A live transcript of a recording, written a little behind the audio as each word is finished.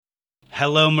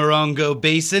Hello, Morongo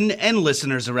Basin and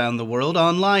listeners around the world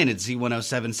online at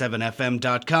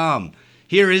Z107.7fm.com.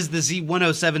 Here is the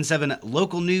Z107.7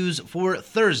 local news for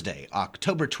Thursday,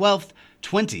 October 12th,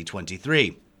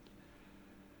 2023.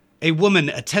 A woman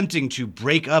attempting to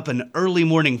break up an early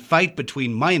morning fight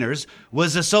between minors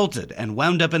was assaulted and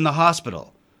wound up in the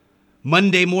hospital.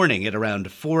 Monday morning at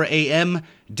around 4 a.m.,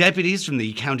 deputies from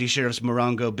the County Sheriff's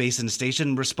Morongo Basin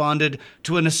Station responded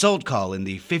to an assault call in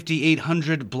the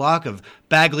 5800 block of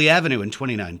Bagley Avenue in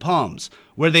 29 Palms,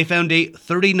 where they found a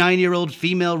 39-year-old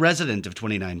female resident of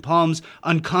 29 Palms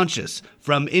unconscious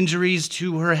from injuries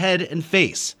to her head and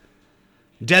face.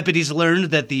 Deputies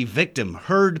learned that the victim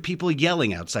heard people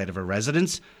yelling outside of her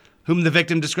residence, whom the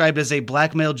victim described as a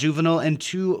black male juvenile and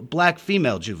two black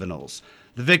female juveniles.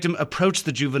 The victim approached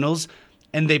the juveniles,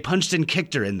 and they punched and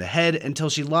kicked her in the head until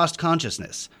she lost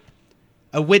consciousness.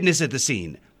 A witness at the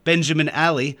scene, Benjamin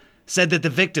Alley, said that the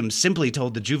victim simply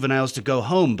told the juveniles to go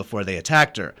home before they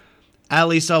attacked her.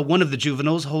 Alley saw one of the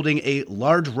juveniles holding a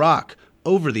large rock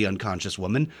over the unconscious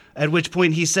woman, at which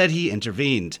point he said he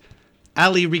intervened.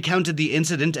 Alley recounted the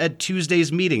incident at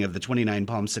Tuesday's meeting of the 29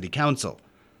 Palms City Council.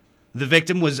 The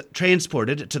victim was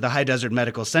transported to the High Desert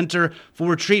Medical Center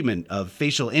for treatment of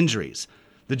facial injuries.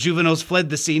 The juveniles fled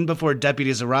the scene before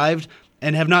deputies arrived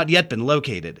and have not yet been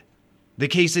located. The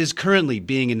case is currently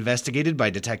being investigated by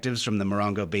detectives from the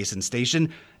Morongo Basin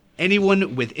Station.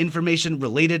 Anyone with information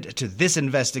related to this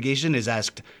investigation is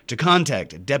asked to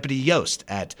contact Deputy Yost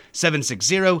at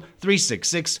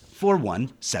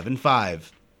 760-366-4175.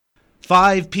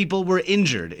 5 people were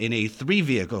injured in a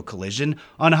 3-vehicle collision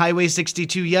on Highway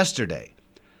 62 yesterday.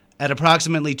 At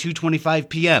approximately 2:25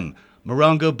 p.m.,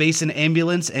 Morongo Basin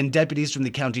Ambulance and deputies from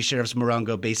the County Sheriff's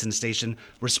Morongo Basin Station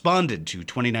responded to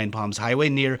 29 Palms Highway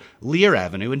near Lear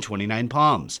Avenue in 29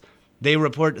 Palms. They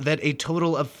report that a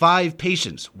total of 5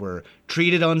 patients were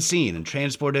treated on scene and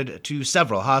transported to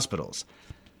several hospitals.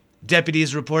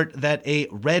 Deputies report that a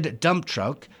red dump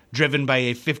truck, driven by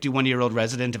a 51-year-old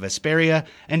resident of Hesperia,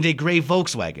 and a gray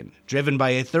Volkswagen, driven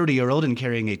by a 30-year-old and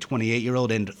carrying a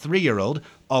 28-year-old and 3-year-old,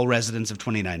 all residents of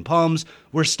 29 Palms,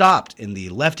 were stopped in the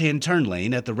left-hand turn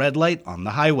lane at the red light on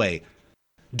the highway.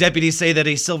 Deputies say that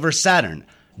a silver Saturn,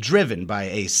 driven by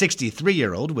a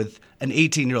 63-year-old with an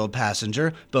 18-year-old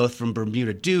passenger, both from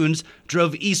Bermuda Dunes,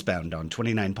 drove eastbound on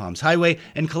 29 Palms Highway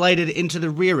and collided into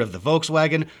the rear of the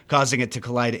Volkswagen, causing it to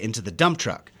collide into the dump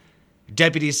truck.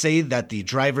 Deputies say that the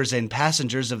drivers and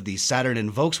passengers of the Saturn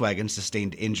and Volkswagen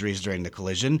sustained injuries during the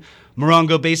collision.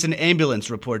 Morongo Basin Ambulance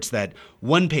reports that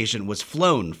one patient was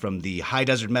flown from the High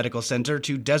Desert Medical Center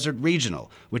to Desert Regional,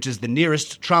 which is the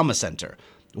nearest trauma center.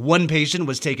 One patient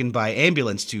was taken by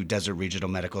ambulance to Desert Regional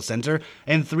Medical Center,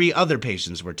 and 3 other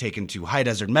patients were taken to High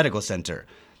Desert Medical Center.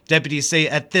 Deputies say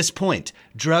at this point,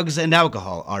 drugs and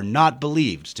alcohol are not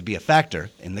believed to be a factor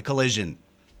in the collision.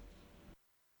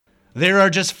 There are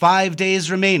just 5 days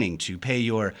remaining to pay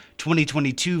your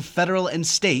 2022 federal and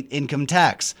state income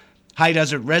tax. High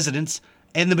Desert residents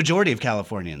and the majority of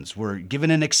Californians were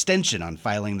given an extension on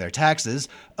filing their taxes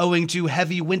owing to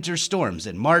heavy winter storms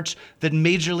in March that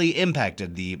majorly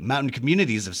impacted the mountain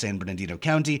communities of San Bernardino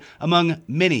County, among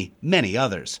many, many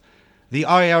others. The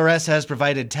IRS has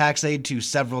provided tax aid to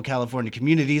several California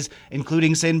communities,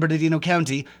 including San Bernardino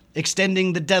County,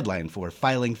 extending the deadline for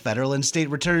filing federal and state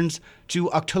returns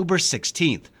to October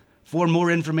 16th. For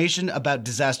more information about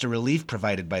disaster relief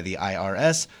provided by the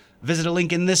IRS, visit a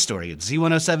link in this story at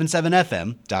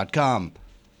Z107.7fm.com.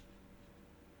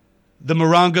 The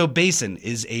Morongo Basin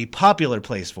is a popular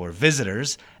place for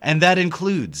visitors, and that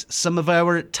includes some of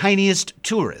our tiniest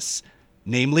tourists,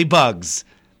 namely bugs.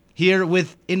 Here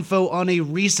with info on a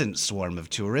recent swarm of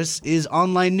tourists is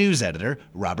online news editor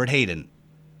Robert Hayden.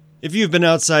 If you've been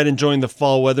outside enjoying the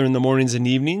fall weather in the mornings and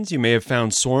evenings, you may have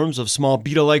found swarms of small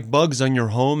beetle-like bugs on your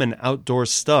home and outdoor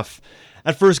stuff.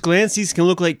 At first glance, these can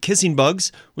look like kissing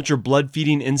bugs, which are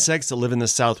blood-feeding insects that live in the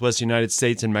southwest United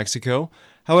States and Mexico.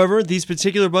 However, these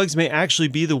particular bugs may actually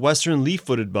be the western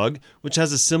leaf-footed bug, which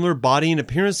has a similar body and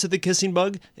appearance to the kissing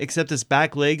bug, except its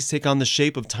back legs take on the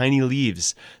shape of tiny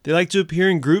leaves. They like to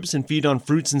appear in groups and feed on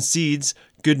fruits and seeds.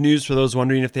 Good news for those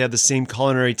wondering if they have the same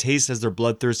culinary taste as their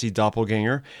bloodthirsty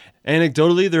doppelganger.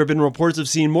 Anecdotally, there have been reports of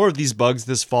seeing more of these bugs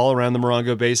this fall around the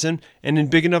Morongo Basin, and in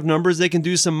big enough numbers they can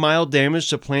do some mild damage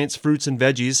to plants, fruits, and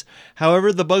veggies.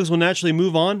 However, the bugs will naturally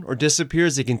move on or disappear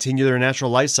as they continue their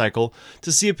natural life cycle.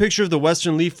 To see a picture of the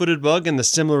western leaf-footed bug and the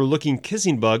similar-looking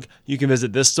kissing bug, you can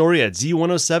visit this story at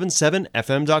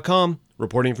Z107.7fm.com.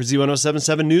 Reporting for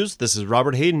Z107.7 News, this is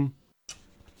Robert Hayden.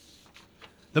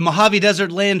 The Mojave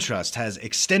Desert Land Trust has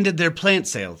extended their plant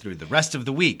sale through the rest of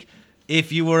the week.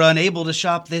 If you were unable to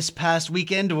shop this past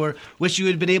weekend or wish you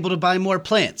had been able to buy more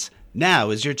plants, now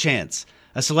is your chance.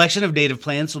 A selection of native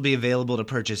plants will be available to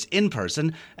purchase in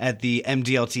person at the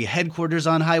MDLT headquarters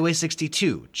on Highway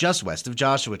 62, just west of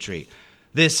Joshua Tree.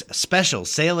 This special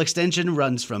sale extension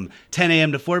runs from 10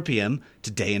 a.m. to 4 p.m.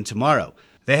 today and tomorrow.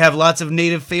 They have lots of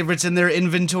native favorites in their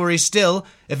inventory still.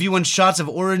 If you want shots of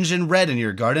orange and red in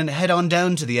your garden, head on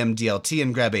down to the MDLT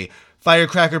and grab a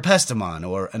firecracker pestamon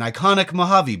or an iconic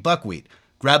Mojave buckwheat.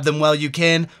 Grab them while you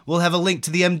can. We'll have a link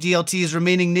to the MDLT's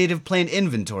remaining native plant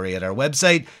inventory at our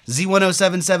website,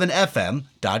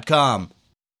 Z107.7fm.com.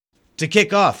 To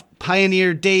kick off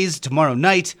Pioneer Days tomorrow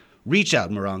night, Reach Out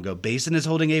Morongo Basin is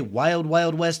holding a Wild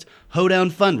Wild West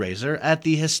Hoedown fundraiser at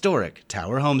the historic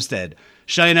Tower Homestead.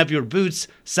 Shine up your boots,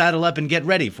 saddle up, and get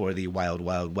ready for the Wild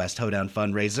Wild West Hoedown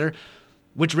fundraiser,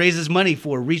 which raises money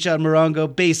for Reach Out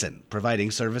Morongo Basin,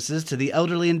 providing services to the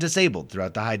elderly and disabled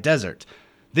throughout the high desert.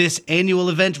 This annual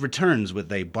event returns with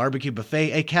a barbecue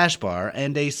buffet, a cash bar,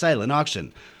 and a silent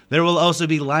auction. There will also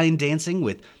be line dancing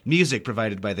with music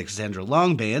provided by the Cassandra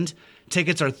Long Band.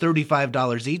 Tickets are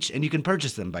 $35 each, and you can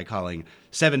purchase them by calling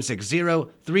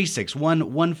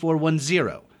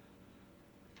 760-361-1410.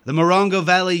 The Morongo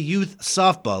Valley Youth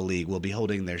Softball League will be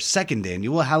holding their second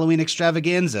annual Halloween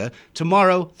extravaganza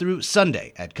tomorrow through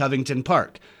Sunday at Covington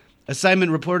Park.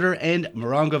 Assignment reporter and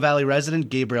Morongo Valley resident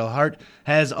Gabriel Hart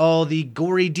has all the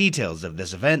gory details of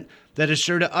this event that is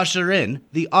sure to usher in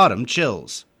the autumn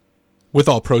chills. With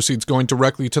all proceeds going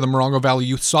directly to the Morongo Valley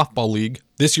Youth Softball League,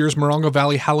 this year's Morongo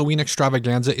Valley Halloween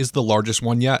extravaganza is the largest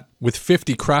one yet, with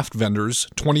 50 craft vendors,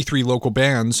 23 local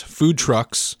bands, food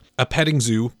trucks, a petting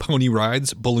zoo, pony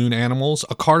rides, balloon animals,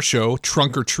 a car show,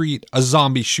 trunk or treat, a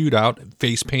zombie shootout,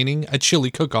 face painting, a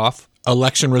chili cook-off,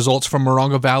 election results from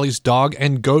Morongo Valley's dog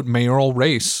and goat mayoral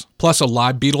race, plus a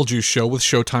live Beetlejuice show with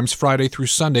showtimes Friday through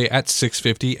Sunday at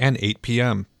 6:50 and 8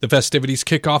 p.m. The festivities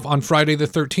kick off on Friday the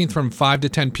 13th from 5 to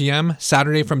 10 p.m.,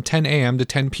 Saturday from 10 a.m. to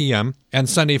 10 p.m., and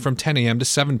Sunday from 10 a.m. to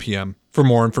 7 p.m. For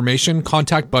more information,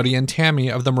 contact Buddy and Tammy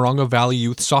of the Morongo Valley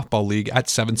Youth Softball League at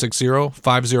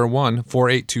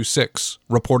 760-501-4826.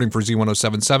 Reporting for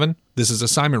Z107.7, this is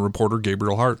assignment reporter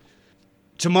Gabriel Hart.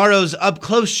 Tomorrow's Up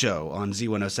Close show on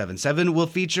Z107.7 will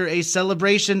feature a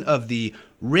celebration of the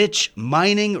rich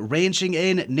mining, ranching,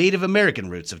 and Native American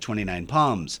roots of 29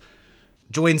 Palms.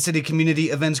 Join City Community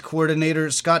Events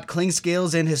Coordinator Scott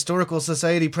Klingscales and Historical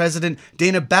Society President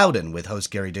Dana Bowden with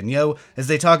host Gary Daigneault as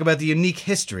they talk about the unique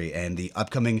history and the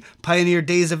upcoming Pioneer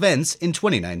Days events in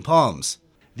 29 Palms.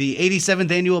 The 87th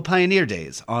Annual Pioneer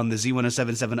Days on the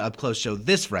Z107.7 Up Close show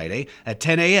this Friday at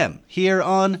 10 a.m. here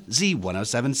on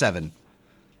Z107.7.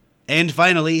 And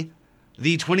finally,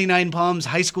 the 29 Palms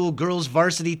High School girls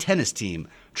varsity tennis team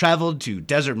traveled to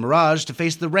Desert Mirage to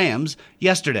face the Rams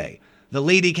yesterday. The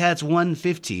Lady Cats won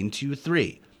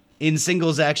 15-3. In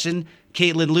singles action,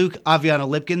 Caitlin Luke, Aviana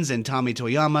Lipkins, and Tommy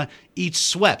Toyama each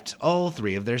swept all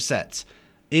three of their sets.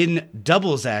 In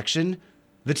doubles action,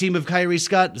 the team of Kyrie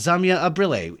Scott, Zamia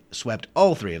Abrile swept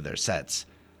all three of their sets.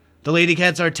 The Lady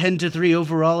Cats are 10-3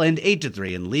 overall and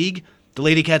 8-3 in league. The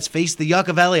Lady Cats face the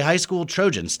Yucca Valley High School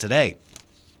Trojans today.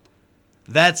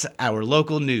 That's our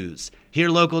local news. Hear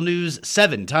local news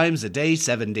 7 times a day,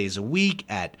 7 days a week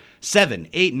at 7,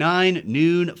 8, 9,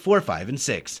 noon, 4, 5, and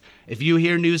 6. If you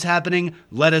hear news happening,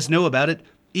 let us know about it.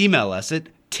 Email us at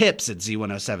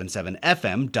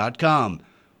tips@z1077fm.com.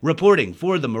 Reporting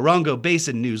for the Morongo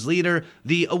Basin News Leader,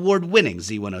 the award-winning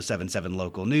Z1077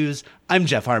 Local News, I'm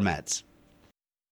Jeff Harmatz.